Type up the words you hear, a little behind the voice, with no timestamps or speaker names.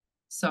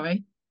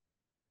Sorry.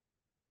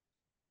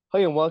 Hi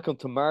and welcome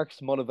to Mark's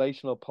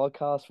motivational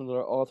podcast from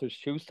our Authors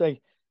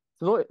Tuesday.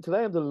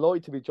 Today I'm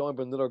delighted to be joined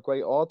by another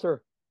great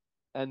author,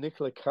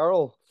 Nicola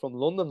Carroll from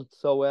London.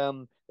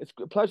 It's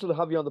a pleasure to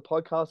have you on the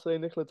podcast today,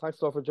 Nicola.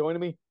 Thanks a lot for joining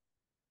me.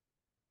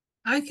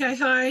 Okay,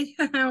 hi.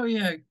 How are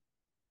you?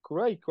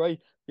 Great, great.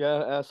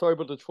 Yeah, sorry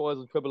about the trials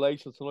and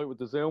tribulations tonight with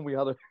the Zoom. We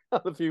had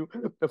had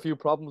a few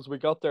problems we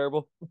got there,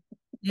 but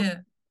Yeah,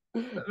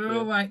 but we're yeah,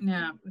 all right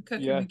now. We're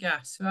cooking yeah, with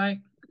gas, right?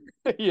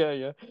 yeah,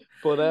 yeah.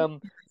 But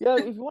yeah.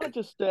 If you want to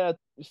just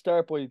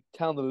start by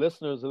telling the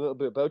listeners a little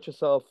bit about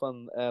yourself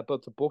and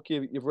about the book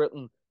you've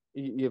written,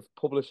 you've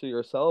published it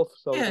yourself.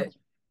 So Yeah, that's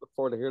look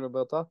forward to hearing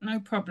about that. no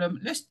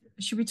problem.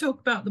 Should we talk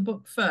about the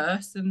book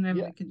first and then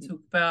Yeah, we can talk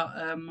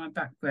about my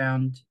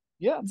background?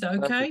 yeah, Is that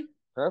perfect, okay?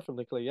 perfect,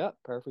 Nicola. Yeah,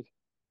 perfect.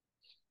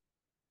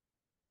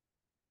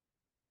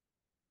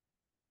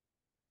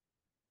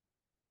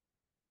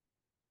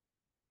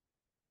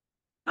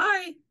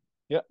 Hi.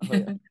 Yeah, oh,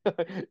 yeah.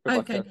 You're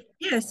back Okay. there.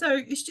 Yeah,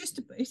 so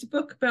it's a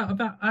book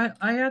about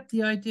I had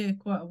the idea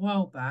quite a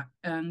while back,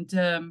 and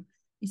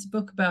it's a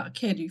book about a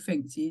kid who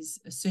thinks he's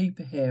a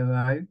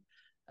superhero,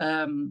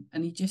 and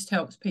he just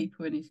helps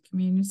people in his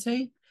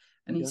community,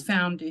 and Yeah. he's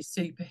found his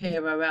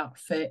superhero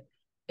outfit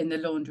in the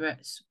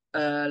laundrette's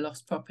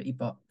lost property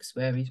box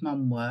where his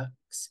mum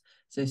works.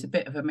 So it's Mm, a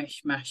bit of a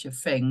mishmash of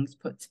things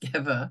put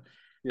together,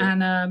 yeah.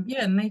 and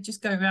yeah, and they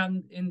just go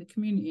around in the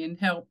community and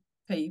help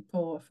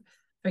people.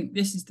 Think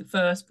this is the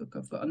first book.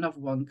 I've got another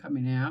one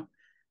coming out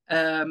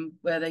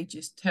where they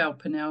just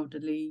help an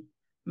elderly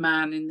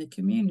man in the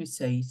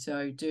community.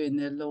 So doing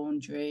their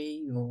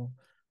laundry or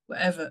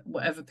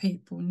whatever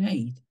people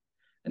need.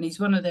 And he's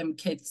one of them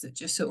kids that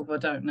just sort of, I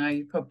don't know,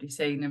 you've probably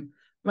seen him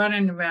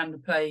running around the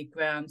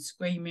playground,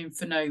 screaming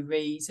for no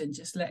reason,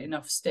 just letting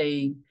off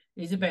steam.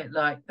 He's a bit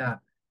like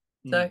that.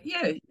 Mm, So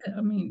yeah, I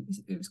mean,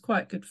 it was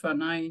quite good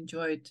fun. I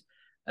enjoyed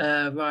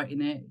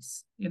writing it.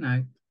 It's,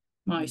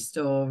 my mm,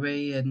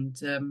 story, and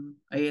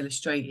I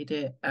illustrated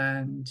it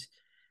and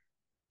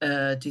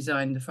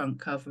designed the front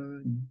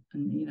cover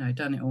and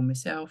done it all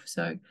myself.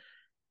 So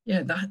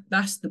yeah,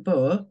 that's the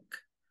book.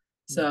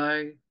 mm.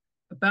 So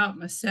about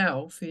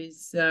myself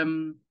is I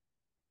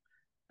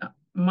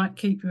might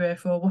keep you here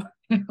for a while.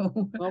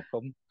 No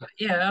problem.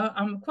 Yeah,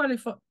 I'm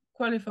a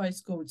qualified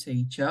school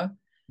teacher.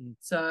 Mm,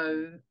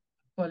 So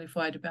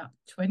qualified about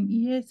 20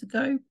 years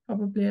ago,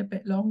 probably a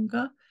bit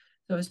longer.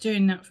 So I was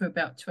doing that for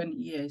about 20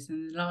 years.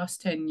 And the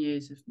last 10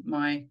 years of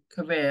my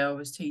career, I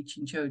was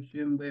teaching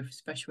children with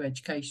special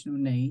educational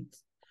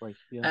needs. great.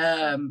 Yeah.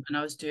 And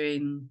I was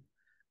doing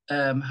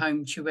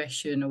home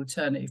tuition,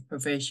 alternative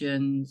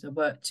provisions. I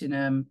worked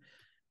in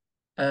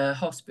a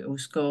hospital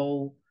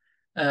school.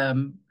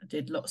 I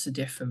did lots of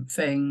different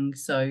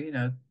things.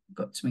 So,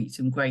 got to meet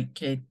some great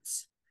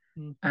kids.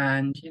 Mm,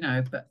 And,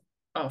 but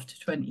after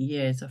 20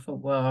 years, I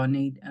thought, well, I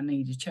need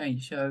a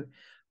change. So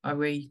I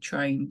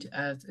retrained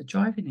as a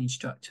driving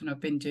instructor, and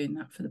I've been doing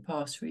that for the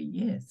past 3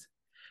 years,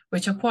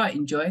 which I quite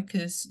enjoy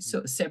because it's mm,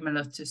 sort of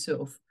similar to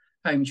sort of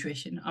home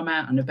tuition. I'm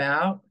out and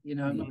about, I'm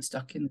mm, not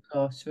stuck in the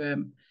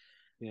classroom.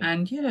 yeah.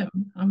 And yeah,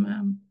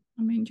 I'm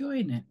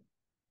enjoying it.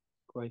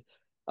 Great.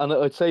 And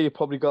I'd say you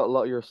probably got a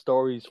lot of your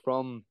stories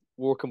from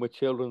working with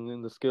children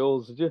in the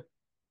schools, did you?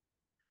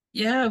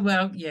 Yeah,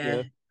 well, Yeah.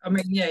 yeah. I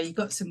mean, yeah, you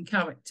got some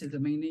characters. I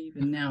mean,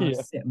 even now I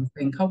Yeah. sit and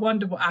think, I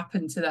wonder what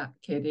happened to that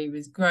kid. He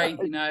was great,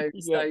 Yeah.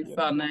 so Yeah.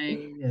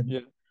 funny, and Yeah.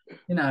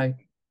 you know.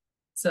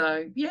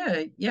 So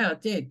yeah, yeah, I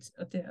did.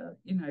 I did.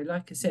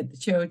 Like I said, the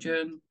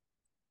children.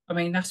 I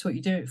mean, that's what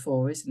you do it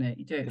for, isn't it?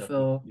 You do it Definitely.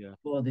 for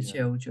Yeah. the Yeah.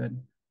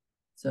 children.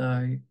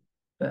 So,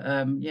 but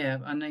yeah,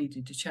 I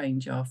needed to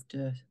change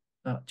after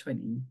about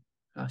 20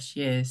 plus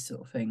years,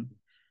 sort of thing.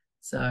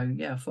 So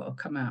yeah, I thought I'd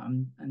come out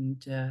and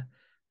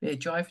be a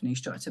driving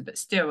instructor. But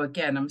still,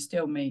 again, I'm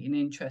still meeting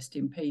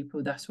interesting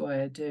people. That's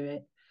why I do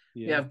it.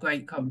 We Yeah. have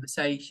great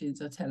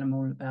conversations. I tell them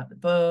all about the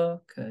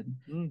book and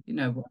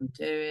Mm, what I'm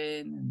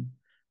doing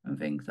and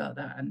things like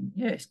that. And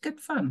yeah, it's good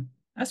fun.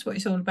 That's what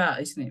it's all about,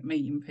 isn't it?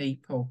 Meeting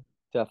people.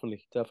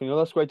 definitely. Definitely. No,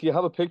 that's great. Do you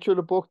have a picture of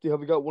the book?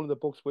 Have you got one of the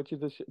books with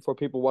you for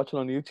people watching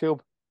on YouTube?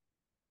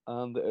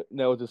 And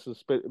now this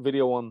is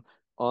video on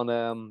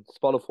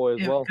Spotify as Here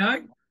we well.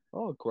 go.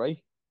 Oh, great.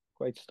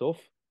 Great stuff.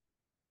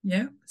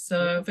 Yeah. So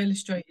Yeah. I've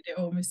illustrated it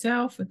all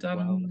myself. I've done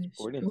Wow, all that's this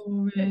brilliant.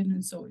 drawing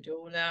and sorted it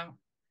all out.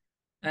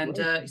 And Great.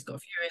 it's got a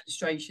few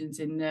illustrations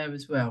in there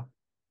as well.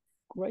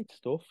 Great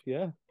stuff.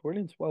 Yeah.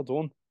 Brilliant. Well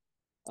done.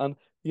 And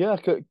yeah,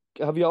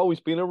 have you always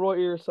been a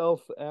writer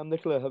yourself,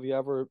 Nicola? Have you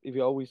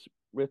always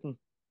written?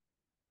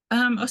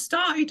 I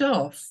started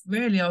off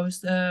really, I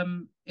was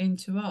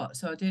into art.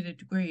 So I did a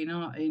degree in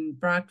art in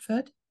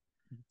Bradford.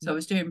 So I Mm,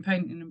 was doing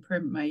painting and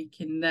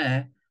printmaking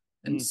there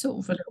and mm,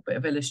 sort of a little bit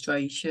of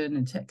illustration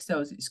and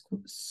textiles. It's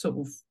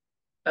sort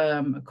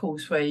of a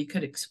course where you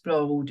could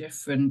explore all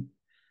different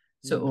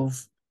sort mm,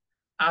 of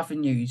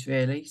avenues,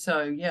 really.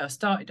 So yeah, I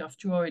started off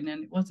drawing,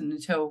 and it wasn't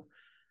until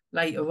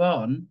later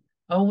on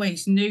I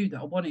always knew that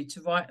I wanted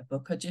to write a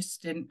book. I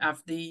just didn't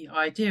have the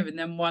idea. And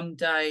then one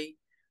day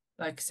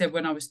like I said,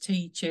 when I was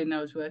teaching,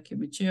 I was working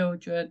with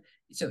children.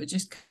 It sort of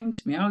just came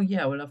to me, oh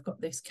yeah, well, I've got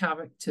this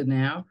character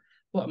now.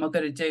 What am I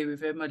going to do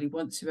with him? Well, he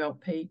wants to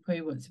help people,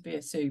 he wants to be a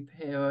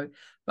superhero.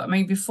 But I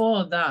mean,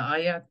 before that, I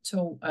had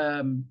taught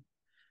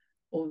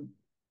or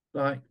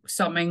like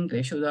some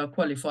English, although I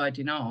qualified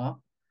in art.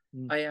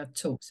 Mm. I had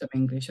taught some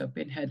English. I've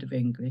been head of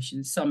English,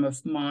 and some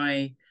of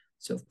my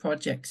sort of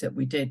projects that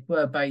we did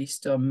were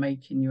based on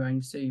making your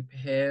own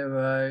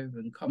superhero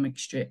and comic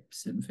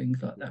strips and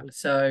things like that. Right.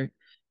 So,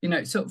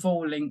 it's sort of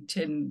all linked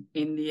in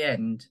the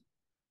end.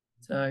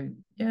 So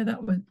yeah,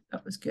 that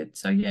was good.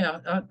 So yeah,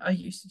 I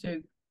used to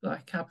do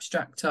like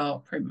abstract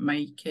art,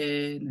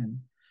 printmaking,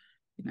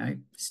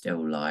 and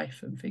still life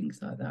and things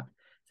like that.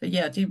 So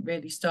yeah, I didn't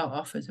really start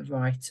off as a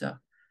writer,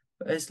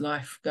 but as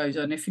life goes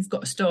on, if you've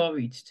got a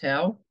story to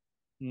tell,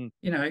 Mm.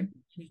 you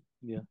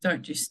Yeah.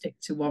 don't just stick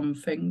to one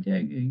thing, do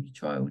you? You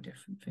try all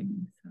different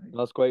things. So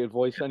That's great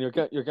advice, and you're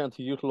getting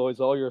to utilize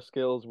all your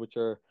skills with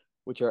your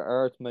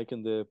art,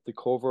 making the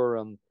cover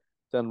and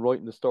then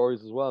writing the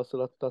stories as well.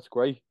 So that's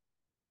great.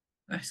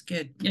 that's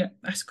good. Yeah,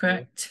 that's Yeah,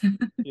 correct. yeah,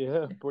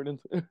 Yeah. brilliant,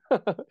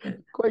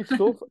 great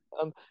stuff.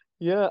 And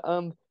yeah,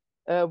 and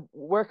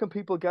where can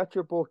people get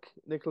your book,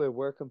 Nicola?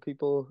 Where can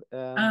people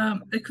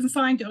They can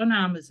find it on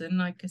Amazon.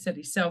 Like I said,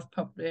 it's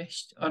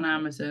self-published on Yeah,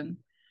 Amazon,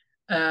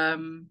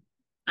 um,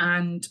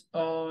 and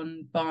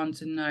on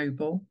Barnes and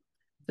Noble,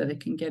 so they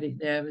can get it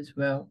there as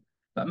well.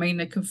 But I mean,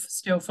 they can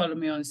still follow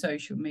me on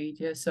social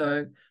media.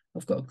 So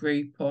I've got a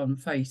group on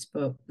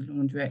Facebook, the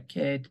Laundrette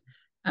Kid,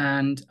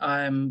 and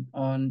I'm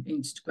on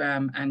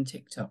Instagram and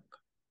TikTok.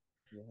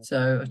 yeah,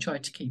 So I try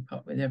to keep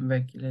up with them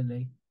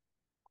regularly.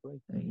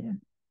 great. So yeah.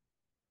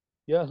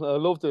 Yeah, I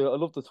love the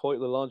title,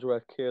 the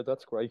Laundrette Kid.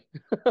 That's great.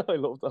 I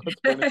love that.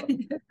 That's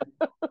brilliant.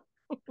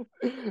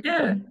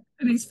 Yeah,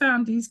 and he's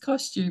found his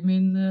costume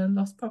in the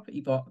lost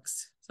property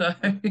box. So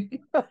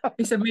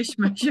it's a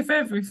mishmash of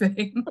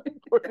everything.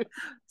 Brilliant.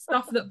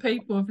 Stuff that.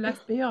 People have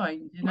left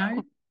behind.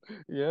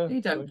 Yeah,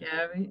 He don't great.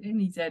 care. In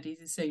his head,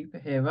 he's a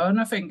superhero. And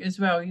I think as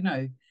well,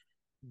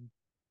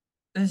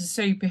 there's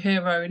a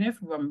superhero in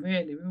everyone,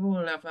 really. We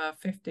all have our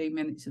 15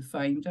 minutes of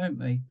fame, don't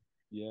we?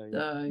 Yeah, yeah.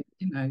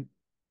 So,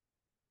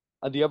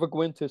 And do you ever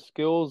go into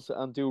schools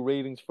and do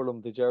readings for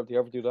them? Do you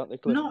ever do that,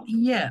 Nicola? not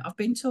yet. I've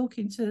been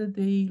talking to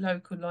the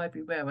local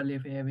library where I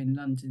live here in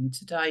London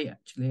today,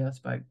 actually. I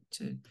spoke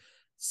to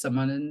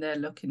someone and they're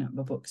looking at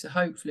my book. So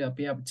hopefully I'll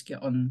be able to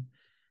get on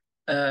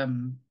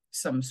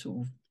some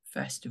sort of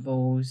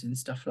festivals and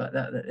stuff like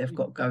that they've Great.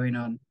 got going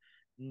on.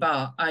 Mm.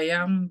 But I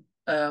am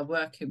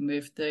working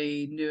with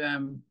the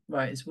New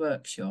Writers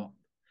Workshop.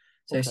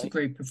 So it's a Okay,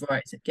 group of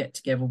writers that get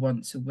together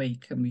once a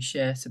week and we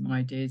share some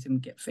ideas and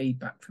we get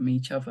feedback from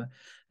each other.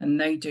 And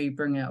they do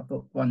bring out a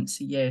book once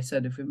a year. So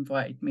they've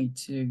invited me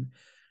to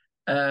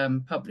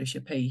publish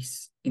a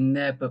piece in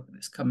their book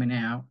that's coming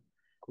out.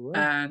 great.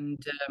 And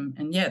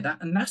yeah,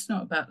 that's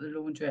not about the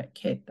Laundrette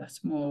Kid.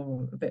 That's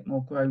more a bit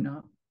more grown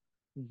up.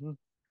 Hmm.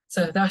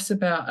 So that's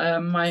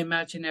about my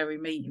imaginary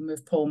meeting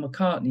with Paul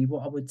McCartney,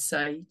 what I would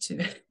say to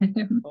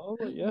him Oh,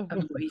 right, yeah.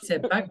 and what he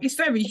said back. It's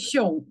very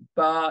short,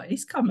 but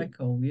it's Yeah,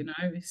 comical.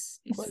 It's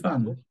great stuff.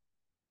 fun.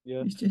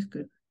 Yeah. It's just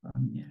good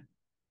fun, yeah.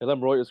 Yeah,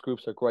 them writers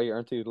groups are great,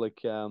 aren't they?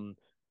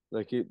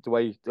 The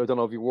way I don't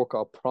know if you work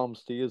off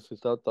prompts, do you? Is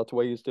that the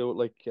way you do it?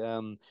 Like the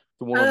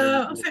one on me, you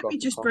I work think off we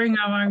the just prompt. bring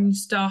our own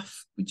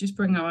stuff. We just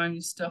bring Mm. our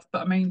own stuff.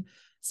 But I mean,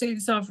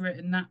 since I've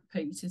written that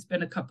piece, there's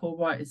been a couple of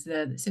writers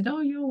there that said,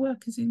 "Oh, your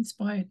work has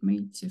inspired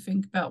me to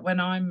think about when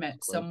I That's met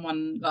great.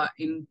 someone like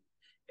Yeah.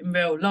 in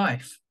real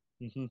life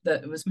Hmm.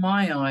 that was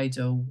my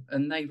idol,"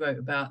 and they wrote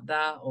about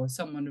that, or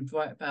someone would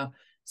write about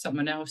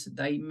someone else that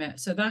they met.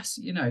 So that's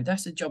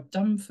a job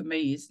done for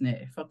me, isn't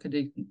it? If I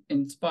could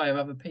inspire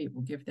other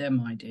people, give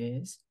them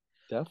ideas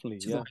Definitely.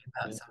 to Yeah. write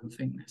about Yeah.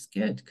 something, that's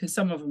good. Because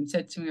some of them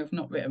said to me, "I've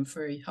not written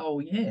for a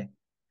whole year."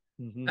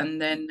 Hmm.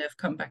 And then they've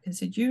come back and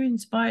said, "You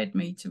inspired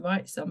me to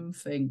write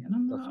something." And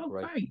I'm That's like, "Oh,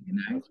 great. great,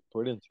 That's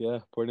brilliant. Yeah,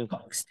 brilliant.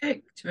 clock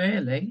sticked,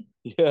 really."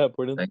 Yeah,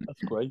 brilliant. So,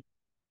 That's great.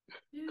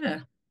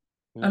 yeah.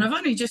 And Yeah. I've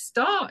only just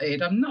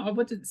started. I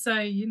wouldn't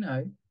say,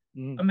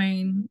 Mm. I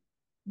mean,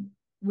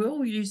 we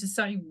all use the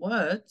same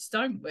words,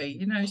 don't we?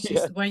 It's just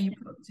Yeah. the way you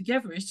put them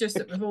together. It's just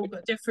that we've all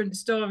got different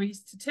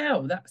stories to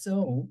tell. That's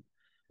all.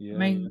 I Yeah. Yeah.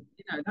 mean,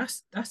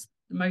 that's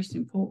the most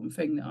important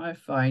thing that I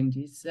find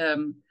is,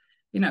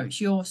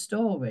 it's your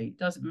story. It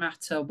doesn't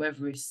matter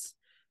whether it's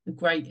the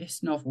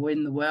greatest novel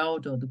in the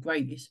world or the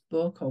greatest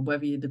book or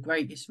whether you're the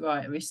greatest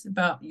writer. It's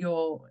about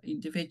your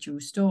individual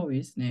story,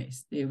 isn't it?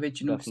 It's the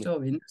original Definitely.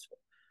 story, and that's what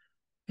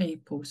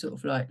people sort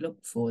of like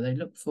look for. They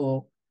look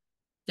for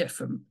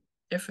different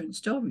different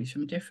stories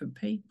from different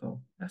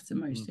people. That's the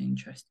Mm. most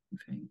interesting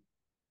thing.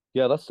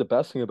 Yeah, that's the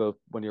best thing about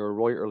when you're a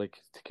writer,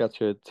 like to get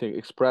you to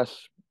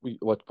express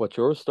what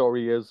your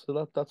story is. So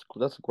that's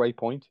a great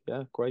point.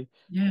 Yeah, great.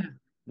 Yeah,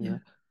 Yeah. yeah.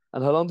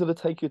 And how long did it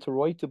take you to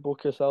write the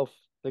book yourself,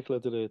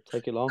 Nicola? Did it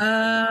take you long?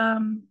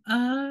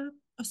 I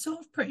sort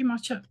of pretty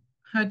much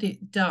had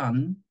it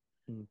done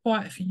Mm.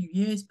 quite a few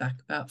years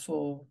back, about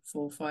 4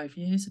 or 5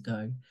 years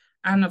ago.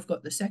 and I've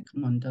got the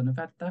second one done. I've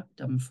had that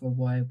done for a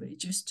while, but it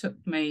just took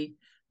me.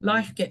 Mm.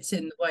 Life gets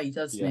in the way,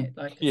 doesn't Yeah. it?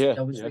 Like I said, Yeah.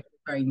 I was Yeah. really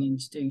training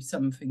to do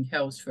something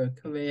else for a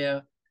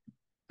career,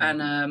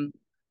 Mm. and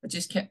I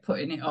just kept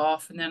putting it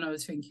off. And then I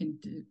was thinking,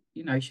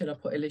 should I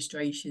put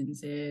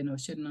illustrations in or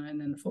shouldn't I?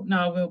 And then I thought, no,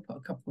 I will put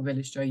a couple of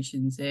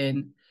illustrations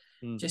in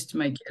Mm. just to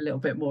make it a little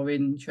bit more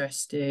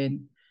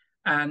interesting.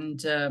 And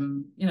so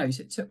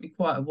it took me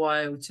quite a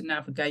while to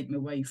navigate my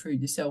way through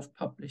the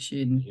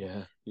self-publishing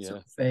Yeah. Yeah.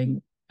 sort of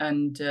thing.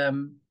 And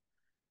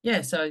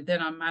yeah, so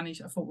then I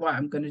thought, right,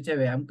 I'm going to do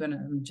it.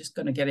 I'm just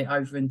going to get it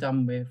over and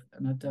done with.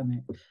 And I've done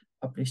it,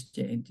 published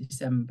it in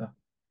December.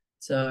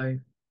 So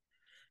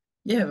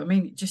yeah, I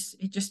mean, it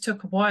just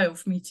took a while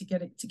for me to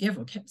get it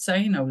together. I kept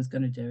saying I was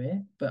going to do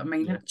it, but I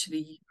mean, Yeah.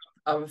 actually,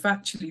 I've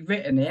actually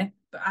written it,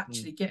 but Mm.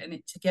 actually getting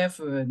it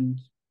together and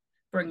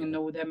bringing Yeah.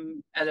 all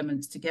them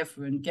elements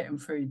together and getting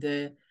through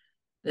the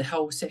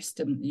whole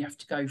system that you have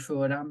to go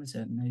through on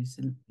Amazon is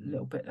a Mm.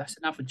 little bit. That's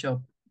another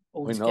job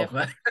I know.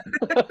 altogether.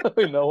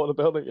 I know all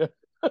about it.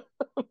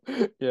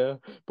 Yeah. Yeah.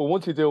 But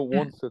once you do it Yeah.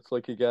 once, it's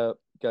like you get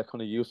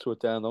kind of used to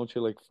it then, don't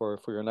you? Like for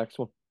your next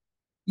one.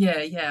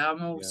 Yeah.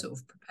 I'm all Yeah. sort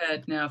of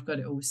prepared now. I've got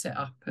it all set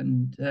up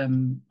and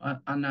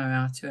I know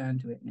how to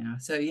handle it now.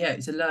 So yeah,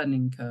 it's a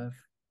learning curve.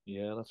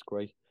 Yeah, that's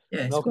great. Yeah,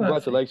 No, it's worth it.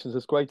 congratulations.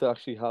 It's great to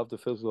actually have the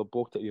physical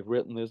book that you've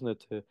written, isn't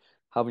it? To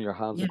have in your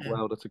hands like, Yeah.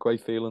 wow, that's a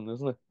great feeling,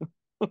 isn't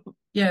it?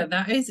 Yeah,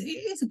 it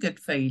is a good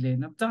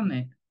feeling. I've done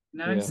it. It's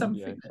Yeah, yeah,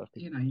 something that,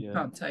 exactly. you Yeah,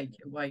 can't take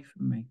it away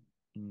from me.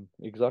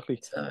 exactly.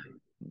 So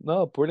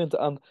No, brilliant.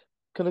 And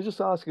can I just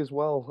ask as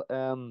well,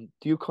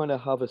 do you kind of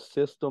have a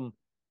system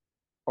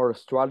or a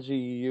strategy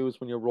you use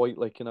when you write,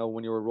 like,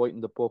 when you were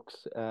writing the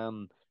books,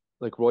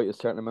 like write a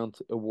certain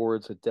amount of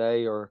words a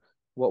day, or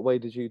what way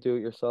did you do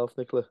it yourself,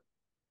 Nicola?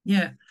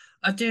 yeah,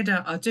 I do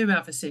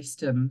have a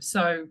system.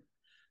 So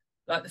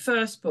like the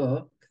first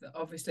book,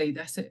 obviously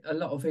that's a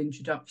lot of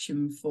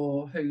introduction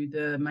for who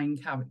the main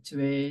character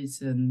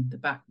is and the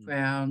Mm.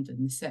 background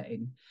and the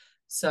setting.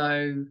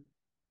 So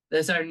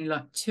there's only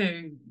like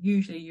two.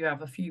 Usually you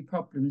have a few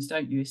problems,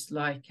 don't you? It's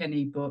like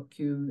any book,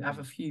 you have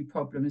Mm. a few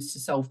problems to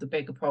solve the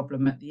bigger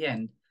problem at the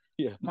end.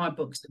 Yeah. My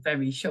books are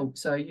very short,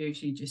 so I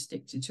usually just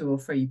stick to two or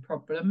three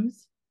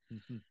problems.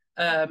 Hmm.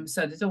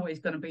 So there's always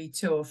going to be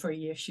two or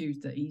three issues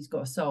that he's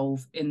got to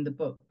solve in the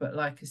book. But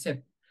like I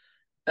said,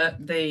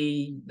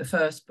 the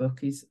first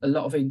book is a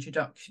lot of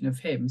introduction of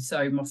him.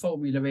 So my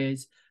formula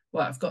is,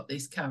 well, I've got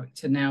this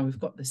character now, we've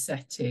got the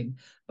setting,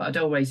 but I'd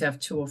always have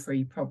two or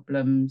three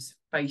problems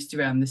based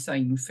around the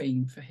same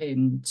theme for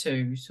him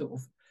to sort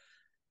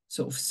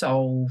of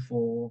solve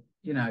or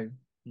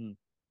Mm.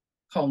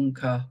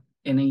 conquer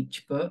in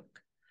each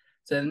book.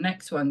 So the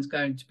next one's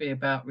going to be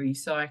about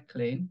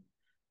recycling,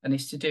 and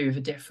it's to do with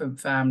a different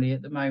family.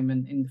 At the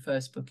moment, in the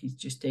first book, he's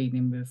just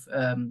dealing with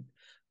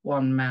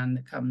one man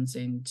that comes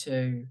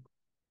into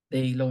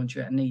the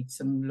laundry and needs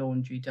some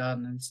laundry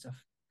done and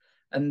stuff.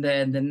 And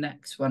then the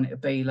next one, it'll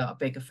be like a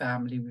bigger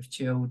family with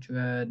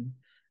children,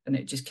 and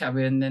it just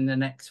carry on. And then the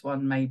next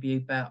one may be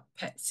about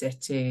pet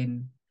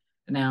sitting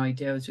and how he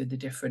deals with the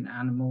different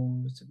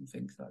animals and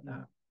things like Mm.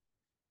 that.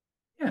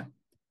 Yeah.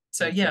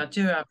 So yeah, Okay. I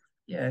do have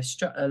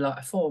like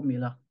a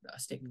formula that I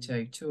stick Mm.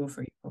 to, two or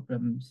three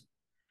problems.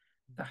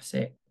 That's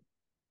it.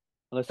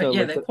 And I But said yeah,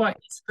 like they're that.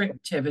 quite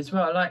descriptive as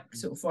well. I like Mm.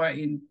 sort of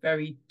writing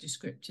very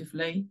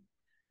descriptively,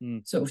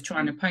 Mm. sort of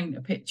trying to paint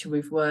a picture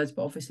with words,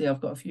 but obviously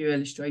I've got a few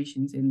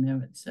illustrations in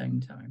there at the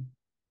same time.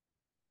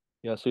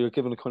 Yeah, so you're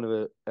giving a kind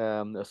of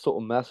a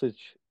subtle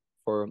message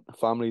for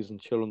families and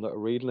children that are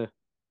reading it.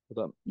 With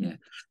that. Yeah.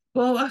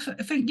 Well, I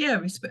think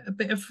yeah, it's a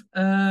bit of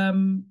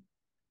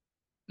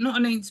not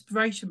an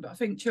inspiration, but I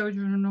think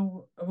children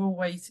are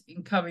always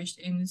encouraged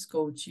in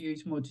school to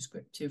use more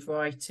descriptive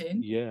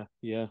writing. Yeah,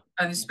 yeah.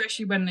 And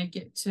especially when they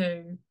get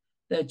to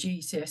their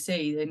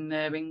GCSE, then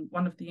they're in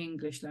one of the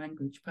English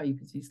language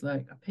papers is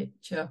like a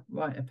picture,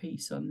 write a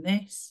piece on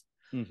this.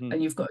 Hmm.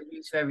 And you've got to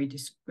use very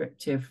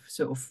descriptive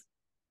sort of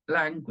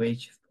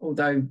language,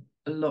 although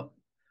a lot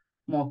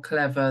more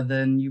clever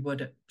than you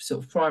would at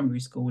sort of primary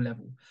school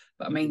level.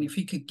 But I mean, Yeah, if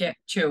you could get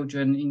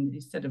children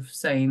instead of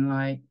saying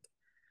like,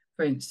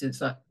 for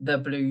instance, like the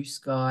blue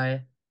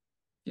sky,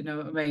 you know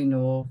what I mean?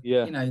 Or,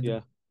 yeah, the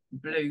yeah,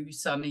 blue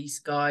sunny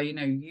sky,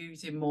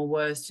 using more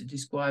words to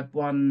describe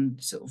one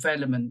sort of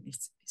element,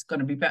 it's going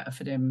to be better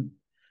for them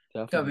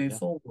definitely, going yeah.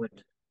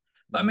 forward.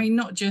 But I Hmm. mean,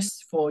 not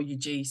just for your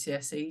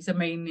GCSEs. I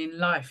mean, in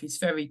life, it's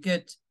very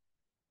good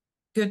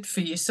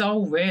for your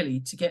soul, really,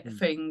 to get Mm.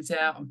 things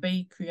out and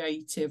be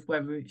creative,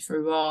 whether it's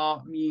through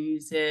art,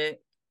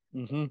 music,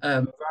 Hmm.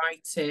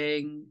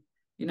 writing,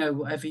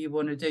 whatever you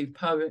want to do,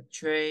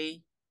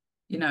 poetry.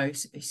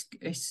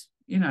 It's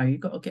you've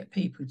got to get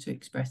people to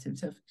express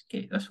themselves.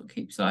 That's what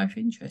keeps life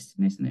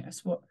interesting, isn't it?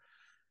 That's what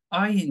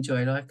I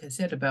enjoy, like I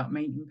said, about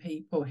meeting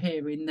people,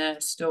 hearing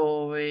their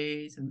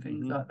stories and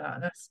things Hmm. like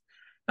that.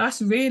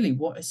 That's really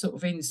what sort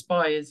of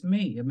inspires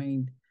me. I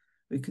mean,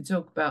 we could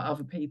talk about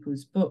other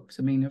people's books.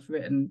 I mean, I've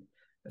written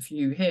a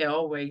few here. I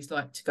always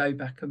like to go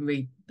back and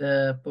read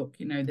the book,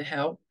 The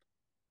Help.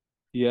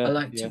 I Yeah,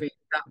 like to yeah. read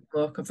that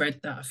book. I've read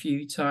that a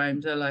few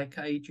times. I like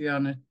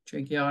Adriana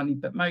Trigiani,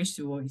 but most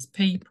of all, it's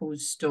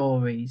people's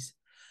stories.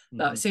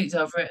 Like Hmm. since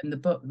I've written the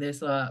book,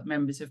 there's like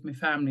members of my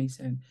family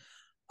saying,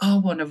 I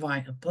want to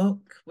write a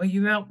book. Will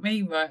you help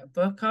me write a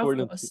book? I've got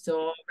Brilliant. a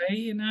story,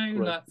 Great.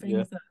 like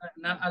Yeah. things like that.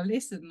 And I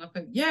listen and I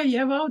think, yeah,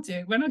 yeah, I'll do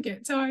it. When I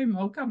get time,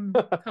 I'll come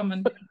and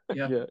help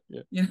you. Yeah,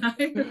 yeah. You know,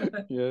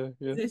 Yeah,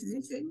 yeah.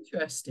 it's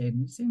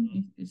interesting.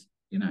 Mm. It's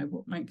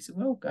what makes the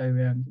world go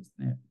round,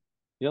 isn't it?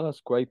 Yeah, that's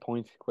a great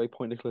point. Great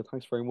point, Nicola.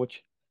 Thanks very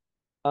much.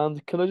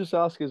 And can I just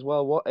ask as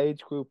well, what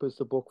age group is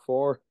the book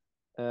for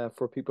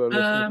people who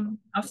are listening?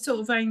 I've sort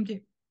of aimed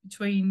it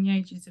between the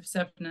ages of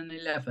 7 and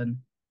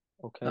 11,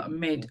 Okay. like a Yeah.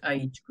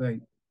 mid-age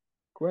group.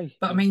 Great.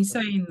 But I Yeah. mean,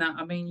 saying that,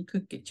 I mean, you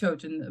could get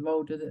children that are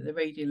older that the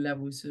reading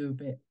levels are a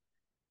bit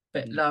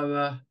Mm.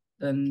 lower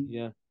than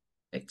Yeah.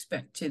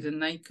 expected,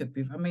 and they could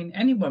be. I mean,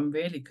 anyone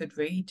really could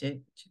read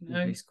it. Hmm.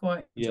 It's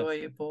quite Yeah.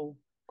 enjoyable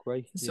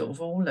Great. for sort Yeah.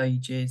 of all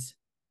ages.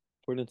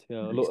 Brilliant.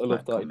 Yeah. It's I love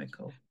quite that.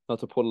 comical. Not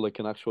to put like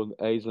an actual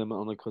age limit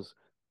on it because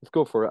it's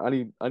good for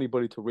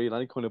anybody to read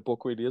any kind of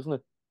book, really, isn't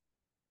it?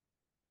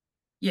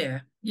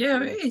 Yeah,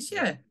 yeah, Yeah. it is.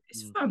 Yeah. Yeah,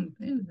 it's Mm. fun.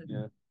 Yeah,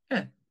 Yeah.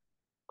 yeah.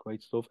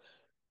 Great stuff.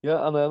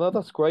 Yeah, and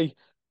that's great.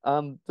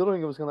 And the other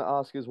thing I was going to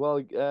ask as well,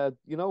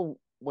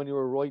 when you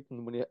were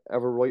writing, when you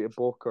ever write a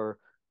book, or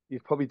you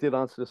probably did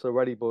answer this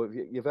already, but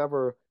if you've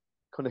ever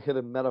kind of hit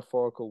a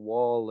metaphorical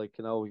wall, like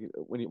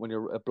when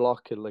you're a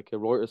block, like a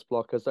writer's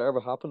block, has that ever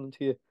happened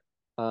to you?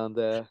 And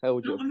how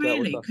would you Not have dealt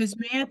with really, that? because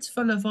my head's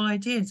full of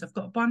ideas. I've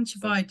got a bunch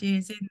of Right.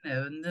 ideas in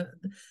there, and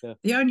Yeah.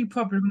 the only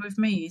problem with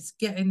me is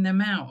getting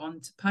them out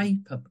onto Mm.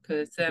 paper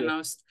because then Yeah. I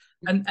was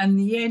and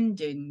the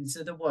endings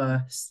are the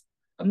worst.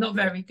 I'm not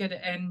Yeah. very good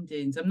at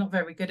endings. I'm not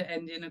very good at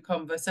ending a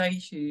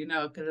conversation.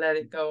 I can let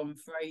it go on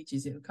for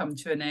ages. It'll come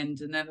to an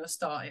end, and then I'll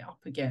start it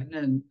up again.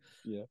 And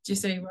Yeah. do you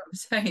see what I'm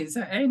saying?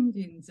 So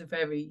endings are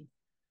very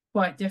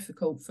quite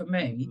difficult for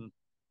me. Hmm.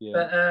 Yeah.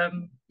 But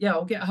yeah,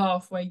 I'll get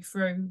halfway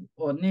through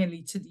or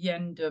nearly to the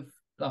end of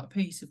like a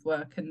piece of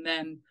work, and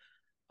then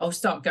I'll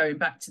start going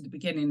back to the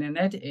beginning and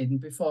editing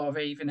before I've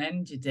even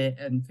ended it,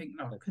 and think,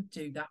 no, I could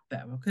do that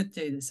better. I could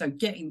do this. So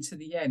getting to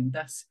the end,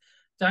 that's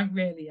don't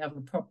really have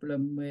a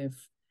problem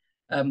with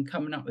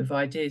coming up with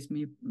ideas.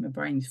 My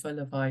brain's full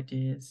of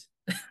ideas.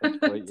 That's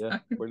great. Yeah,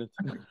 brilliant.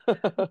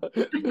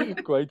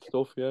 Great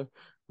stuff. Yeah,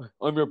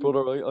 I'm your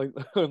brother.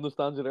 I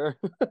understand you there.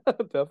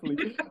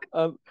 Definitely.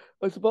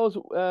 I suppose.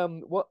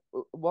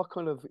 What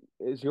kind of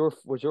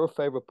was your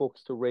favorite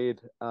books to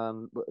read,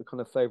 and what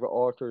kind of favorite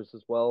authors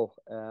as well?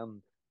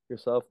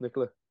 Yourself,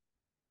 Nicola.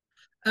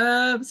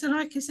 So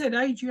like I said,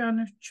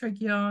 Adriana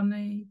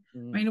Trigiani. I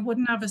Mm, mean, I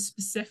wouldn't have a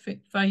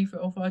specific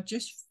favourite of. I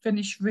just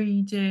finished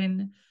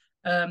reading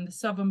the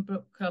Southern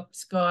Book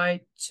Club's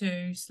Guide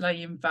to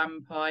Slaying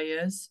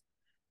Vampires.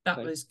 That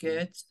okay. was Yeah.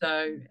 good.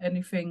 So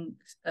anything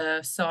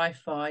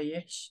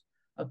sci-fi-ish,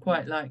 I Mm,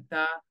 quite like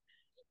that.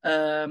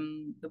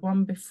 The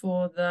one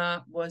before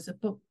that was a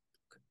book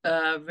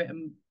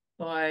written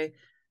by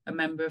a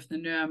member of the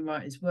New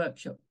Writers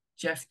Workshop,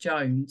 Jeff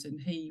Jones,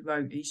 and he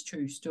wrote his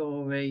true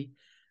story.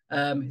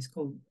 It's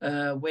called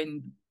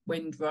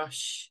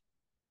Windrush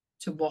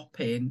to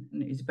Wapping,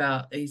 and it's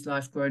about his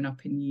life growing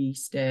up in the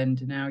East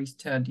End and how he's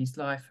turned his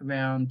life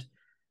around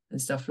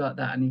and stuff like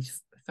that, and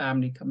his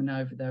family coming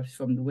over there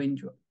from the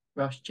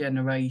Windrush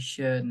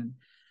generation, and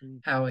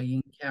mm, how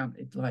he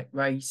encountered like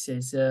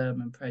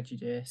racism and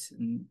prejudice,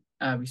 and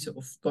how he mm, sort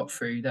of got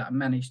through that and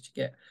managed to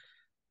get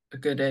a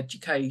good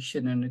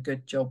education and a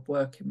good job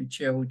working with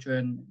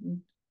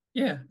children.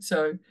 Yeah,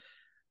 so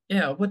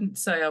yeah, I wouldn't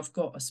say I've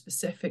got a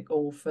specific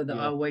author that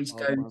I yeah. always All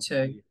go to,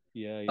 fantasy.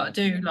 Yeah. but I Yeah.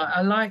 do like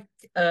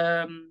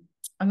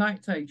I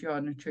liked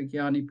Adriana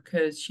Trigiani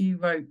because she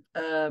wrote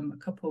a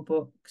couple of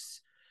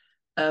books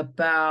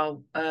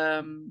about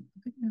I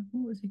think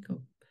what was it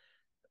called?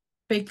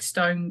 Big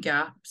Stone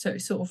Gap. So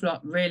it's sort of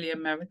like really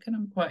American.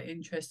 I'm quite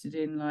interested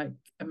in like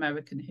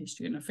American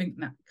history, and I think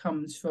that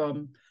comes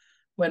from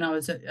when I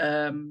was at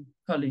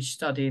college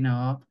studying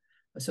art.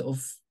 I sort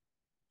of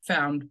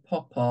found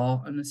pop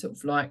art, and I sort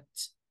of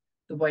liked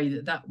the way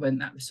that went.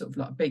 That was sort of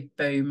like a big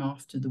boom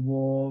after the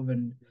war,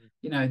 and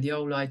Mm, the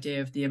whole idea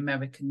of the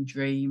American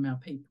dream, how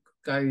people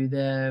could go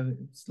there. It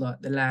was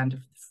like the land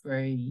of the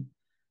free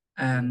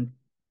yeah. and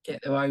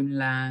get their own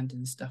land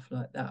and stuff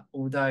like that.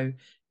 Although,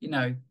 you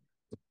know,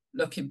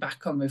 looking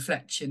back on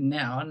reflection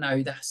now, I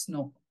know that's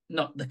not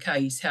the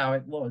case how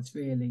it was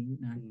really.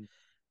 Mm,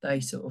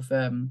 They sort of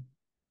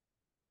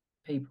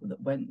people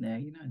that went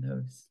there,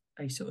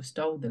 they sort of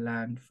stole the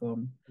land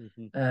from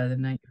hmm. the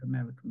Native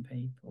American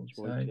people. That's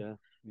right. So, Yeah.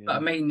 but Yeah. I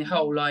mean, the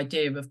whole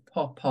idea of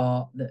pop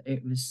art that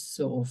it was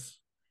sort of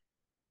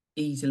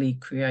easily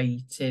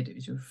created. It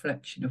was a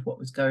reflection of what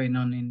was going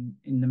on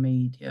in the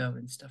media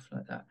and stuff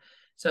like that.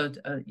 So,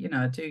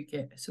 I do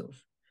get sort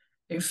of.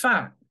 In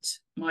fact,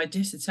 my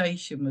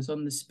dissertation was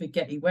on the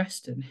spaghetti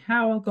western.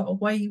 How I got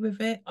away with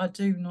it, I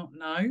do not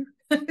know.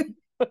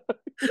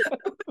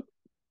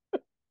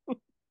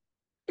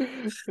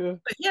 Yeah.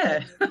 But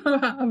yeah,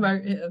 I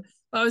wrote it.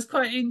 I was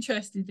quite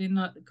interested in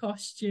like the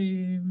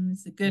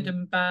costumes, the good Mm.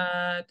 and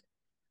bad.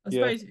 I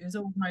Yeah. suppose it was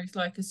almost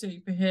like a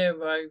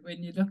superhero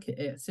when you look at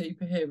it, a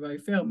superhero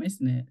film,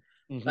 isn't it?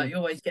 Hmm. Like you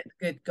always get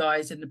the good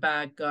guys and the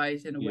bad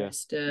guys in a Yeah.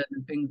 western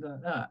and things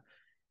like that.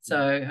 So,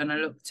 Mm. and I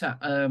looked at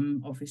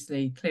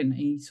obviously Clint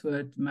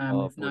Eastwood, Man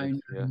Oh, with No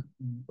brilliant. Yeah. Name,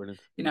 and, Brilliant.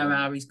 you know Yeah.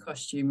 how his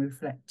costume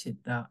reflected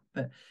that.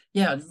 But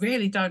yeah, I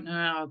really don't know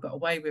how I got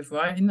away with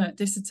writing that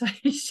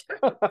dissertation.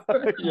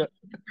 Yeah.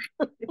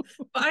 But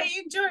I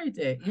enjoyed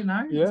it, it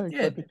was Yeah,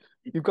 good.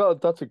 exactly.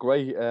 That's a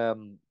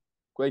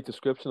great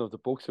description of the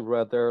books you've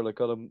read there. Like,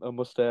 I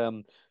must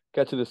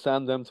get you to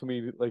send them to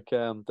me, like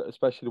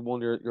especially the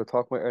one you're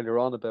talking about earlier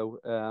on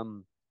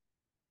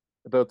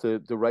about the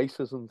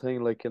racism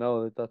thing. Like,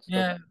 that's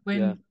Yeah,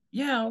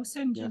 yeah, I'll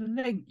send yeah, you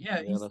the link.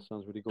 Yeah, yeah. he's That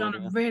sounds really good. done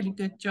a Yeah. really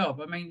good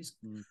job. I mean,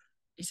 Mm,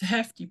 it's a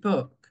hefty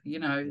book, yeah.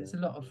 there's a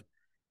lot of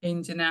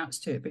ins and outs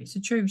to it, but it's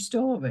a true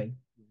story.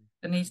 Mm.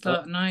 And he's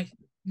Uh, like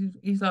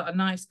he's like a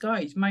nice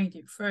guy. He's made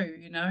it through,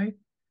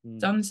 mm,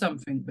 done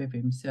something with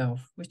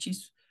himself, which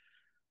is,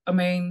 I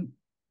mean,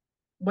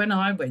 when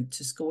I went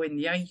to school in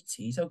the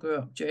 80s, I grew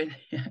up during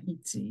the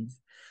 80s.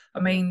 I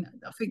yeah, mean,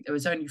 I think there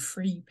was only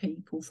three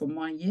people from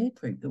my year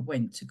group that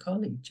went to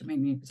college. I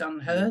mean, it was yeah.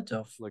 unheard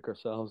of, Like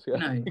ourselves. you Yeah,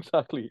 know.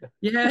 exactly.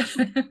 Yeah. Yeah,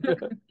 yeah,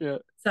 yeah.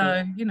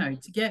 So,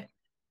 to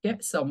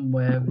get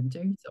somewhere and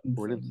do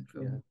Brilliant.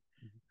 something Yeah.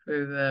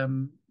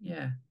 through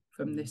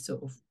from Mm, this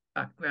sort of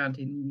background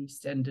in the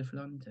East End of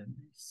London,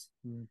 it's,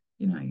 mm.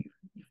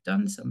 you've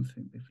done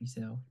something with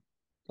yourself.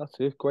 That's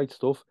it. Great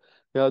stuff.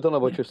 Yeah, I don't know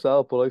about Yeah.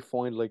 yourself, but I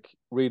find like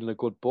reading a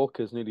good book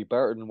is nearly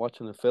better than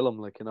watching a film,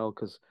 like,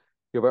 because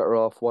you're better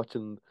off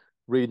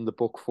reading the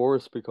book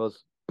first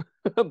because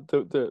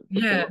the film,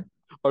 Yeah.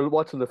 or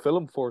watching the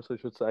film first, I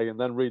should say, and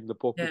then reading the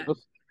book Yeah.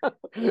 because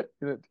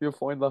do you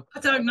find that? I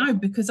don't know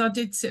because I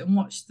did sit and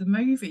watch the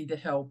movie The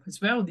Help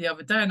as well the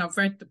other day, and I've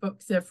read the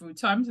book several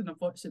times and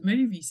I've watched the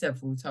movie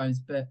several times.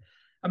 But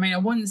I mean, I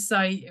wouldn't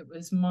say it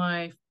was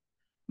my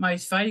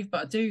most favorite,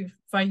 but I do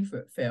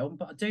favorite film,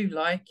 but I do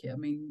like it. I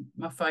mean,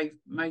 my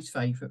most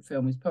favorite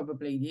film is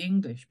probably The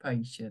English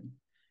Patient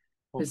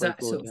Oh, because very that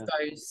good. sort of Yeah,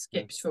 goes yeah.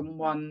 skips from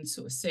one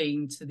sort of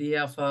scene to the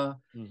other.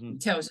 Hmm.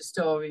 It tells a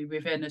story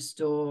within a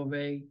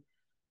story.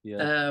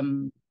 Yeah.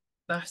 Um,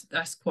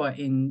 that's quite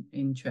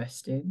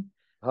interesting.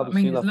 I But I haven't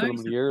mean, seen there's that film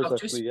loads in of years, I've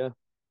actually. just Yeah.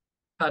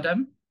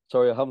 pardon.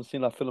 Sorry, I haven't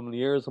seen that film in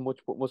years. I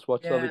must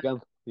watch that Yeah,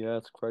 again. Yeah,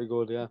 it's very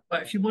good. Yeah.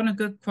 but if you want a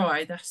good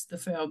cry, that's the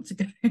film to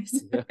go Yeah.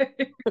 to.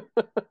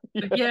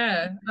 But Yeah.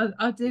 yeah,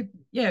 I did.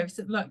 Yeah, it's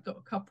like got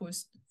a couple of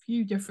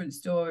few different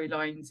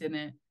storylines in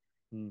it.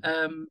 Mm.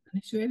 And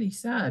it's really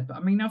sad. But I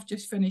mean, I've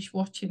just finished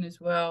watching as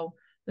well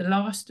The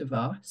Last of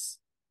Us.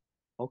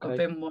 I've Okay.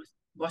 been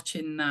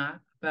watching that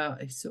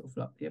about it's sort of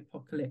like the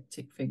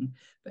apocalyptic thing.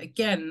 But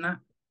again,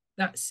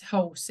 that's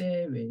whole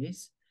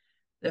series.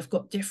 They've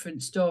got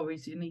different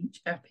stories in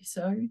each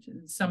episode,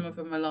 and some of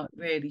Hmm. them are like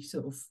really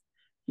sort of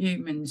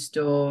human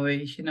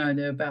stories.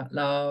 They're about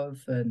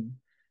love and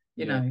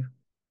you Yeah. know.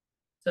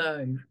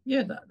 So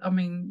yeah, I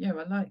mean, yeah,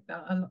 I like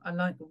that. I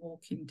like The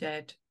Walking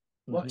Dead.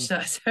 Hmm. Watched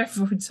that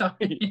several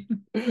times.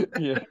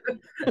 Yeah.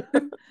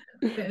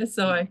 Bit of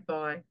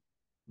sci-fi.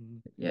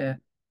 Mhm. Yeah.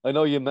 I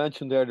know you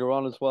mentioned earlier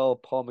on as well,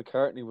 Paul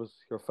McCartnney was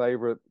your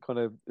favorite kind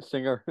of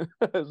singer.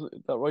 Is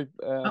that right?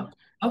 I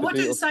The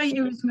wouldn't Beatles. say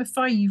he was my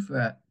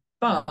favourite,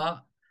 Mm.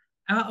 but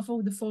out of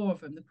all the four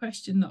of them, the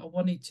question that I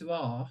wanted to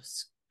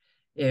ask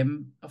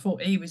him, I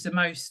thought he was the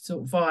most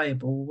sort of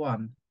viable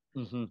one.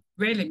 Hmm.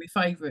 Really, my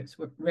favourites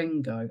were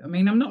Ringo. I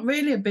mean, I'm not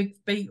really a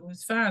big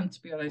Beatles fan,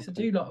 to be honest. I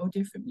Okay. do like all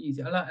different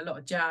music. I like a lot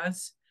of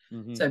jazz.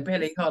 Hmm. So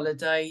Billie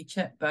Holiday,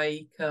 Chet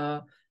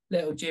Baker,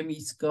 Little Jimmy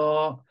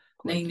Scott,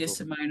 Great Nina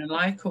stuff. Simone. I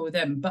like all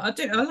them. But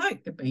I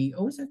like the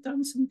Beatles. They've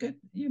done some good.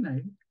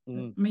 I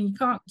Mm. mean, you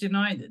can't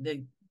deny that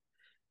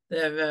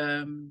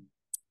they're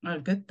how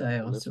good they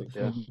are, sort Prolific.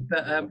 of Yeah. thing.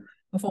 But Yeah.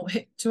 I thought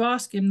to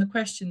ask him the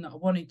question that I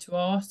wanted to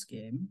ask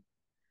him,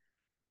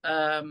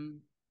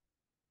 um,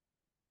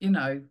 you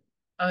know,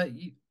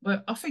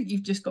 well, I think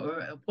you've just got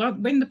to,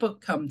 when the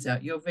book comes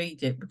out, you'll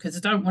read it because I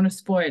don't want to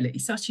spoil it.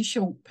 It's such a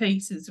short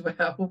piece as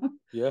well.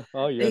 Yeah.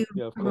 Oh, yeah. He'll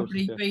Yeah. Of course.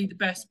 probably Yeah. be the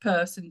best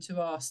person to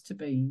ask to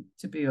be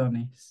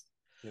honest.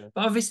 Yeah.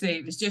 But obviously,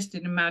 it was just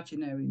an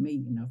imaginary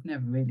meeting. I've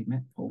never really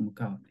met Paul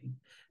McCartney,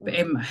 but Uh,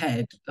 in my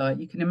head, like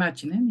you can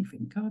imagine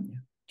anything, can't you?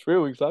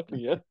 True. Exactly.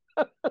 Yeah.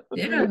 Yeah,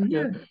 Yeah.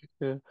 yeah,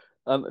 Yeah.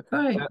 And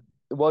right.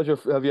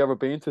 have you ever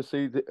been to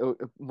see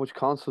much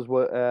concerts?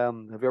 What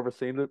have you ever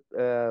seen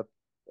it?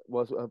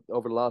 Was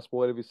over the last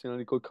while? Have you seen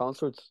any good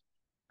concerts?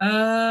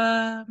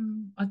 I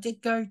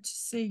did go to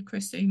see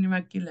Christina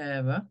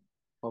Aguilera,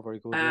 Oh, very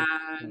good. Yeah.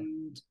 Yeah.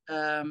 and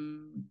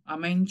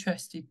I'm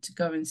interested to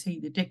go and see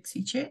the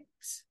Dixie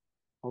Chicks.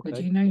 Would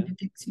Okay. you know Yeah. the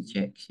Dixie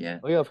Chicks? Yeah,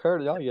 Oh, yeah. I've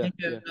heard it. Oh, yeah. they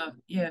do Yeah. a lot.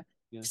 Yeah,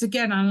 Yeah. because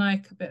again, I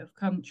like a bit of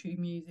country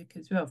music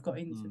as well. I've got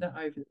into Mm. that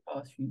over the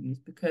past few years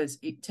because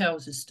it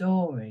tells a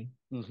story.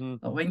 Hmm.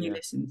 Like when you Yeah.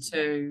 listen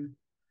to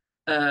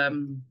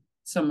um,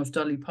 some of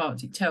Dolly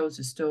Parton, it tells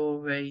a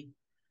story.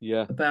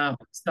 Yeah. about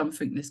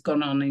something that's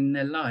gone on in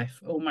their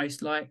life,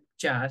 almost like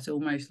jazz,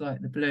 almost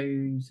like the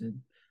blues.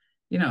 And,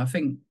 I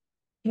think,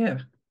 yeah,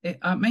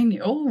 I mean,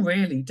 it all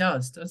really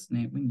does, doesn't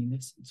it? When you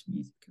listen to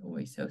music, it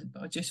always tells it.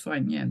 But I just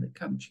find, yeah, the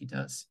country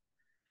does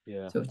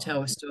Yeah. sort of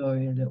tell a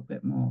story a little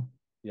bit more.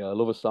 Yeah, I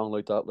love a song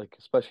like that. Like,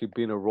 especially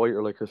being a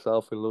writer like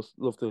yourself, I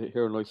love to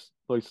hear a nice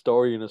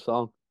story in a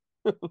song.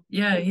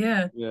 Yeah,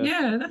 yeah, Yeah,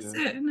 yeah, that's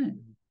yeah, it, isn't it?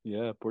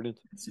 yeah, brilliant.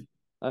 It's-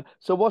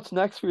 So what's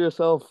next for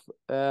yourself?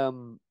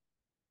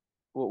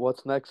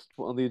 What's next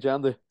on the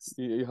agenda?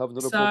 You have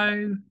another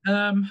book?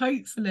 So,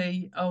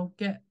 hopefully I'll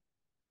get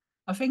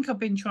I think I've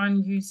been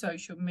trying to use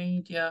social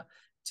media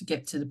to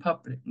get to the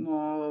public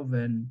more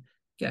and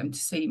get them to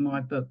see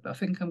my book. But I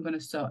think I'm going to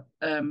start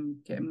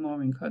getting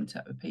more in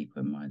contact with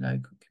people in my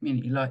local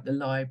community, like the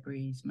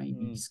libraries, maybe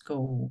Mm,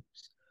 schools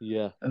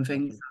yeah, and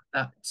things definitely.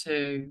 like that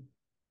to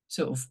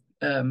sort of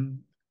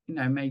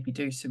maybe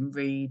do some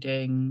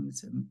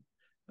readings and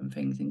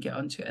things and get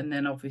onto it. And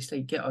then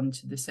obviously get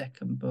onto the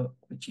second book,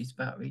 which is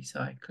about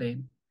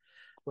recycling.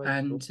 Great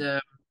stuff.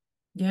 And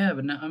yeah,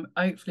 but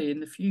hopefully in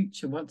the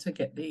future, once I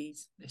get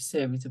this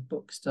series of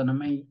books done, I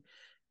may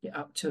get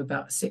up to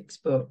about 6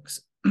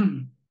 books.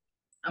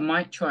 I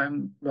might try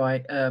and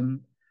write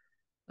like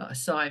a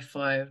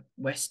sci-fi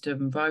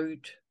Western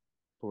road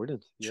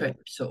Brilliant. Yeah,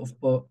 trip sort of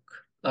book,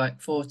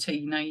 like for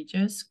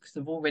teenagers, because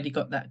I've already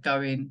got that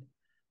going.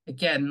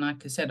 Again,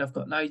 like I said, I've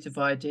got loads of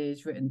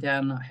ideas written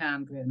down, like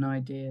handwritten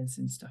ideas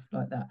and stuff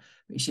like that.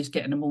 But it's just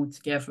getting them all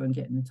together and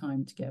getting the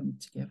time to get them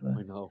together.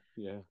 I know.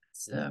 Yeah,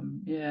 So, yeah.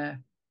 yeah.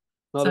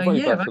 No, So the very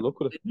yeah, best of luck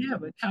with it.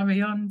 we'll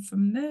carry on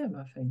from there.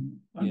 I think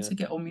once Yeah, I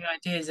get all my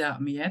ideas out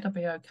of my head, I'll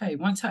be okay.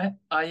 Once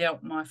I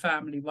help my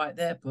family write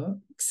their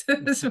books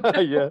as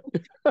well. yeah.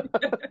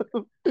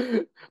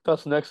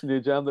 That's next on the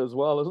agenda as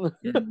well, isn't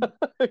Yeah, it?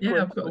 yeah,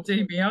 Great I've got to stuff.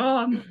 do my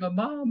aunt, my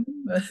mum.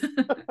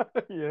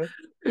 Yeah,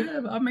 Yeah,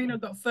 but I mean,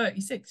 I've got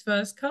 36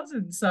 first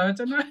cousins, so I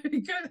don't know.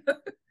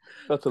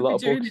 that's a Could lot be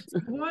of doing books.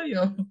 it for a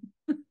while.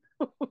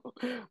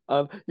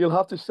 And you'll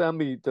have to send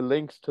me the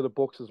links to the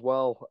books as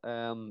well,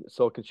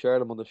 so I can share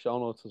them on the show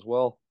notes as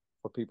well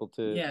for people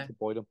Yeah, to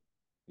buy them.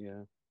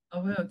 Yeah, I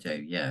will do.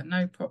 Yeah,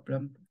 no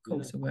problem. Of yeah,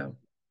 course I great. will.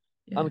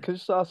 Yeah. And can I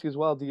just ask you as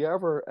well, do you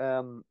ever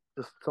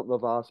just something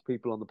I've asked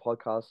people on the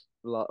podcast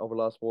over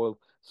the last while,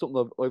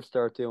 something I've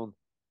started doing,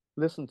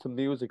 listen to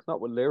music,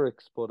 not with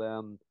lyrics, but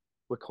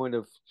with kind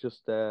of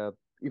just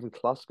even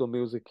classical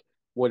music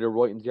while you're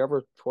writing. Do you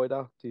ever try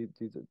that?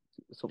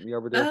 Something you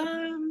ever do?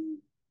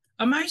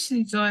 I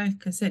mostly,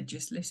 like I said,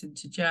 just listen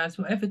to jazz,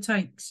 whatever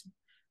takes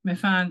my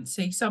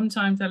fancy.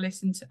 Sometimes I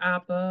listen to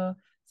ABBA,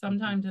 Hmm.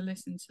 sometimes I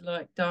listen to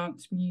like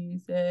dance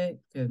music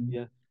and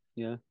Yeah,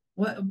 yeah,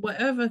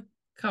 whatever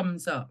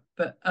comes up.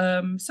 But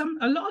a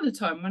lot of the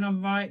time when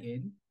I'm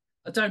writing,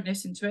 I don't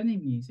listen to any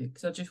music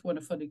because I just want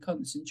to fully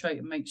concentrate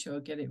and make sure I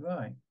get it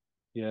right.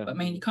 yeah. But I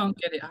mean, you can't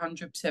get it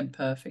 100%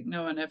 perfect.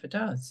 No one ever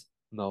does.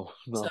 No,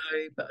 So, no.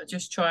 but I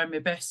just try my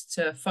best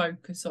to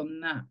focus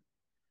on that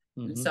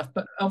and Hmm. stuff.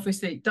 But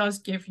obviously, it does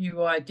give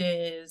you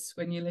ideas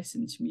when you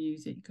listen to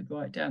music. You could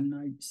write down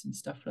notes and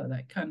stuff like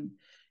that.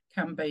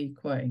 Can be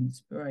quite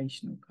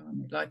inspirational,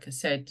 can't it? Like I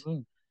said,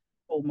 Mm.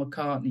 Paul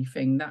McCartney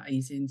thing that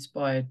is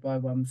inspired by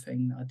one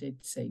thing that I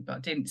did see, but I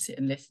didn't sit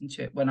and listen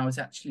to it when I was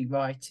actually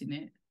writing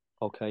it.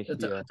 Okay, I yeah,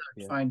 don't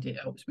yeah, find it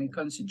helps me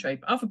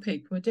concentrate. But other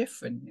people are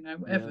different, yeah,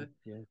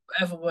 yeah.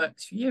 whatever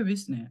works for you,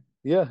 isn't it?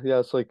 Yeah, yeah,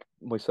 it's like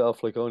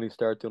myself, like I only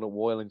started doing it a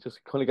while and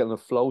just kind of getting a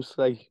flow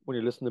state when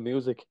you listen to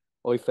music.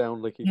 I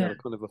found like you get Yeah, a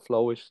kind of a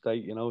flowish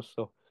state,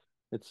 so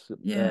it's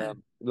yeah.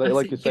 That's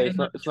like you it. say, Getting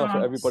that it's not for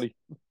trance. everybody.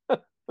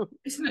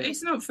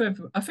 It's not for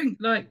everyone. I think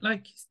like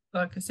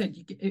I said,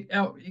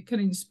 it can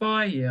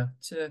inspire you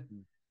to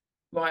Mm.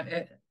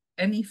 write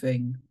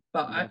anything.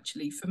 But Yeah,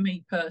 actually, for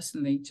me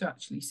personally, to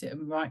actually sit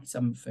and write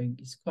something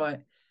is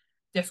quite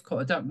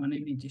difficult. I don't want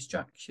any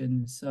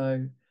distractions,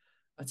 so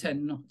I yeah,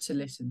 tend not to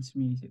listen to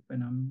music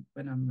when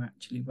I'm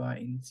actually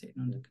writing,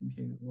 sitting on yeah, the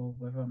computer, or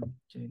whether I'm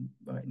doing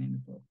writing in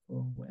a book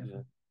or yeah.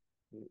 whatever.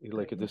 But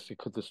Like it yeah, just it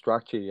could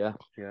distract you, yeah,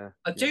 yeah,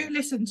 I yeah. do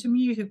listen to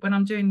music when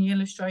I'm doing the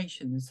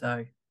illustrations,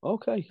 though.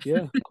 Okay,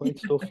 yeah, great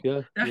stuff,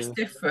 yeah, That's yeah.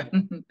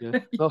 different. Yeah.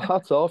 No, Yeah.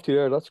 hats off to you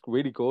there. That's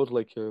really good.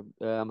 Like,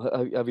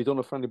 have you done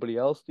it for anybody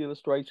else, the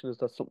illustration? Is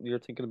that something you're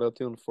thinking about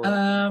doing for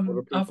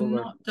other I've people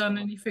or? not done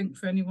anything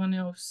for anyone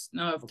else.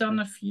 No, I've done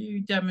Okay. a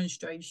few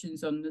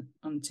demonstrations on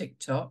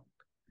TikTok.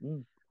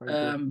 Mm, very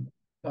good. Um,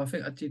 I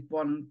think I did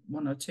one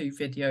or two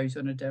videos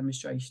on a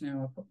demonstration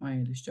how I put my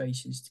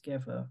illustrations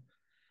together.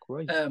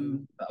 Great. Yeah.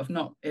 But I've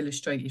not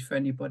illustrated for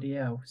anybody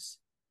else.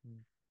 Mm,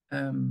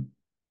 Um,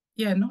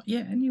 yeah, not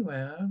yet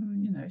anywhere.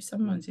 If yeah.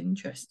 someone's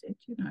interested,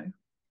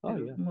 Oh,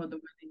 they're yeah. more than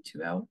willing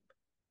to help.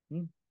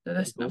 Mm, So very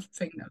that's good. another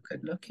thing that I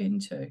could look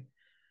into.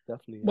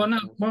 Definitely. Yeah. One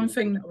That's one really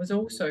thing good. that I was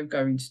also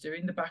going to do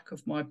in the back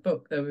of my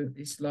book, there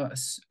is like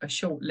a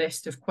short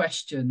list of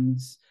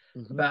questions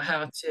Hmm. about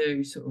how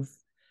to sort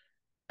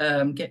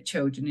of get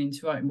children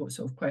into writing, what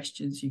sort of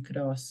questions you could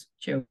ask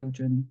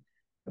children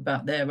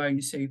about their own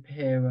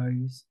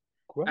superheroes.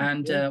 Great.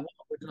 And Yeah.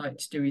 would like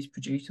to do is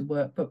produce a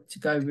workbook to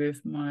go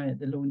with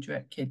the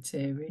Laundrette Kid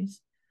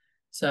series,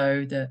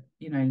 so that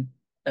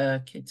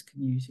kids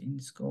can use it in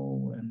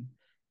school, and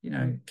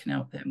can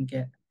help them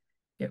get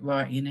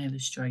writing,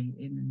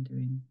 illustrating, and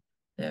doing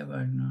their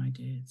own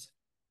ideas.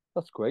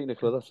 That's great,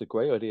 Nicola. That's a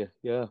great idea.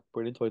 Yeah,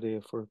 brilliant idea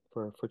for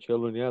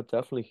children. Yeah,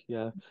 definitely.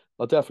 Yeah,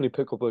 I'll definitely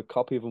pick up a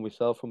copy of it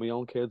myself for my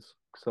own kids.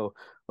 So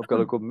I've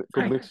got a Oh, good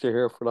great. mixture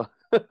here for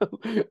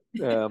that.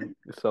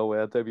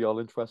 So they'd be all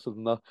interested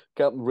in that.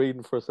 Get them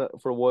reading for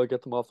a while.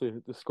 Get them off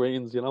the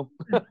screens.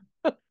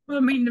 Well, I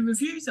mean, the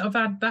reviews that I've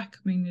had back,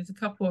 I mean, there's a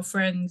couple of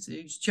friends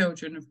whose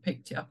children have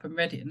picked it up and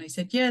read it, and they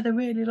said, yeah, they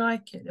really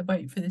like it. They're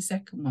waiting for the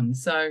second one.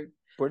 So,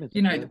 Brilliant.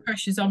 Yeah. the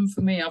pressure's on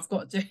for me. I've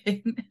got to do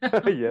it.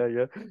 Yeah,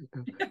 yeah.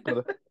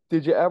 But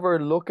did you ever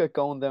look at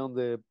going down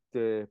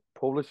the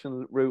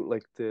publishing route,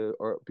 like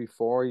or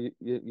before you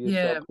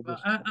Yeah, start well,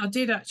 publishing? I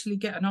did actually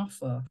get an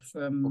offer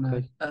from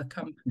Okay. a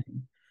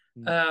company,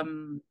 Mm,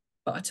 um,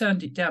 but I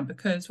turned it down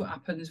because what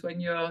happens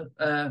when you're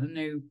a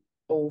new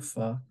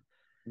author,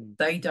 mm,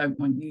 they don't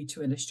want you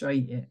to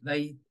illustrate it.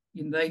 They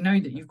know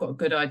that you've got a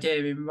good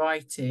idea in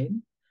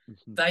writing.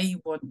 mhm. They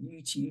want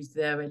you to use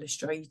their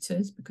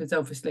illustrators because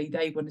obviously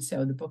they want to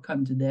sell the book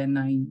under their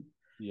name,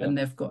 Yeah. and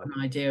they've got an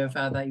idea of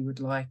how they would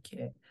like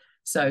it.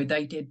 So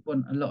they did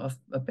want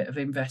a bit of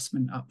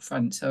investment up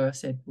front. So I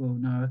said, well,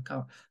 no, I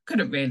can't,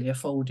 couldn't really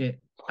afford it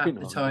I at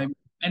the know. Yeah. time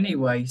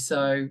anyway.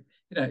 So,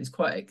 it's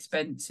quite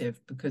expensive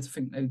because I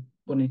think they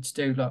wanted to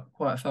do like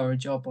quite a thorough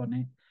job on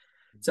it.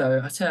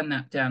 So I turned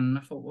that down and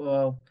I thought,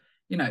 well,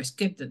 it's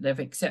good that they've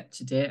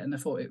accepted it. And I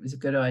thought it was a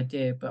good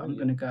idea, but Yeah. I'm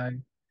going Yeah. to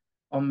go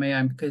on my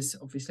own because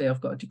obviously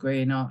I've got a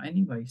degree in art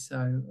anyway. So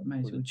I may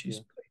as well Brilliant. Yeah.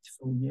 just put it to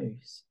full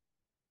use.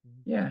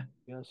 Mm. Yeah.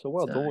 Yeah. So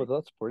well So, done with that.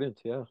 That's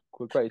brilliant. Yeah.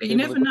 Great but you achievement.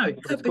 never know. It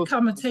It's could good.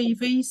 become a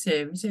TV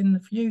series in the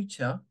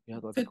future. Yeah,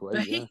 that'd be Could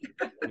great. Yeah.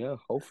 be. Yeah.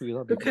 Hopefully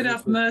that'd be We could brilliant.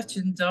 have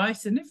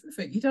merchandise and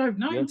everything. You don't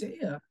know, Yeah. do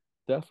you?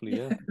 Definitely.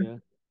 Yeah. Yeah.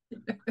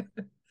 Yeah.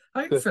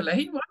 The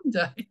Hopefully, one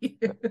day.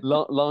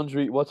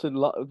 laundry. What's the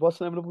name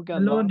of the book The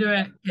again?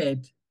 Laundrette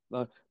Kid.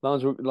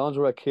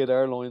 Laundrette Kid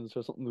Airlines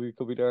or something. We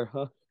could be there,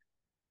 huh?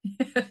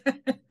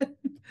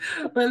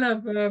 We'll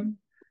have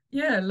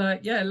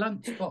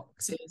lunch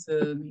boxes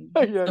and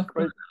Yeah. stuff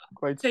like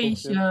Great that. stuff. Yeah.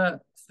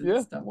 T-shirts and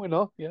Yeah. stuff. Why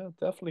not? Yeah.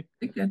 Definitely.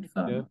 It's good Yeah.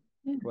 fun.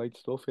 Yeah. Great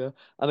stuff. Yeah.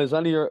 And is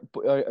any of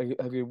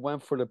have you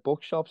went for the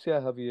bookshops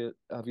yet? Have you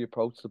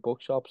approached the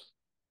bookshops?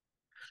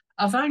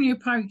 I've only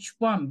approached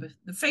one, but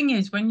the thing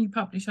is, when you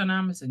publish on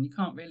Amazon, you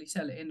can't really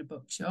sell it in a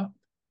bookshop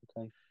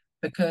Okay.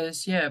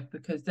 because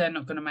they're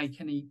not going to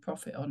make any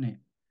profit on it.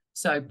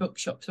 So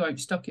bookshops won't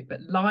stock it,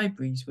 but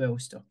libraries will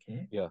stock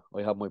it. Yeah,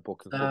 I have my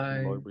book from the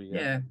So library. Yeah.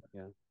 yeah,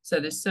 Yeah. so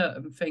there's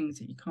certain things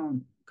that you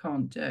can't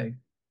do Yeah.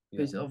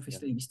 because Yeah.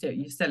 obviously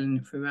you're selling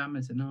it through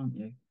Amazon, aren't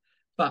you?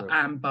 But True.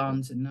 and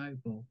Barnes and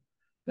Noble.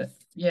 But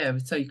yeah,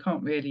 so you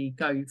can't really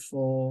go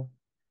for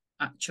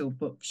actual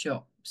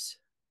bookshops.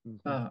 Hmm.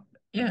 But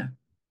yeah,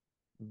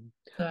 Hmm.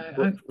 so But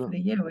no, hopefully,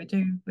 yeah, we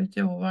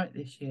do all right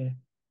this year.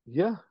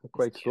 yeah, Let's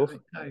great see how stuff.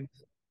 it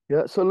goes.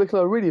 Yeah, so look,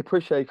 I really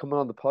appreciate you coming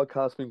on the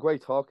podcast. It's been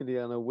great talking to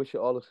you, and I wish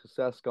you all the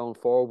success going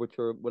forward with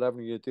your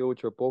whatever you do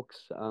with your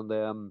books, and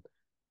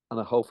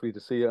I hopefully to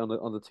see you on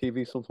the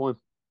TV sometime.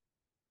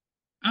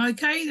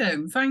 Okay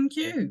then. Thank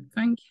Yeah, you.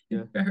 Thank you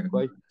yeah, very much.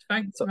 great.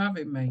 Thanks So, for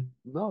having me.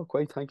 no,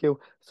 great, thank you.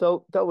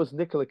 So that was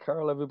Nicola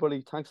Carroll,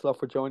 everybody. Thanks a lot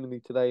for joining me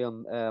today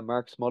on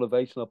Mark's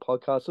Motivational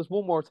Podcast. Just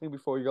one more thing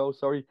before you go.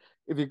 Sorry,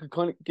 if you could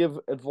kind of give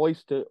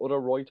advice to other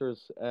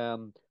writers,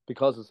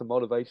 because it's a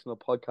motivational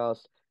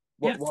podcast.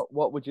 What Yeah. what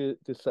what would you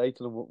just say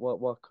to them?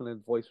 What kind of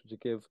advice would you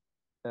give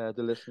the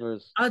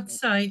listeners? I'd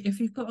say if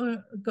you've got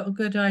a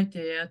good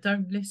idea,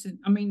 don't listen.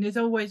 I mean, there's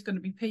always going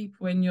to be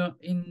people in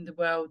the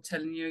world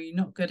telling you you're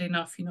not good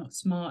enough, you're not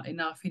smart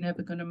enough, you're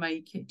never going to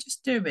make it.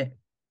 Just do it.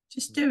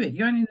 Just do it.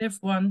 You only live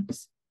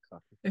once.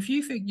 Exactly. If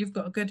you think you've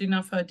got a good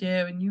enough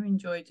idea and you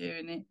enjoy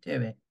doing it,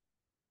 do it.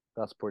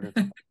 That's brilliant.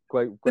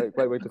 Great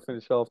way to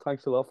finish off.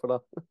 Thanks a lot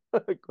for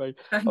that. Great.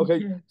 Thank Okay,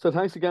 you. so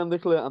thanks again,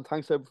 Nicola, and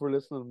thanks everyone for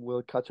listening.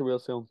 We'll catch you real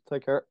soon.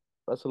 Take care.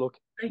 Best of luck.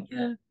 Take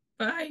care.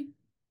 Bye.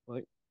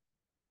 Bye.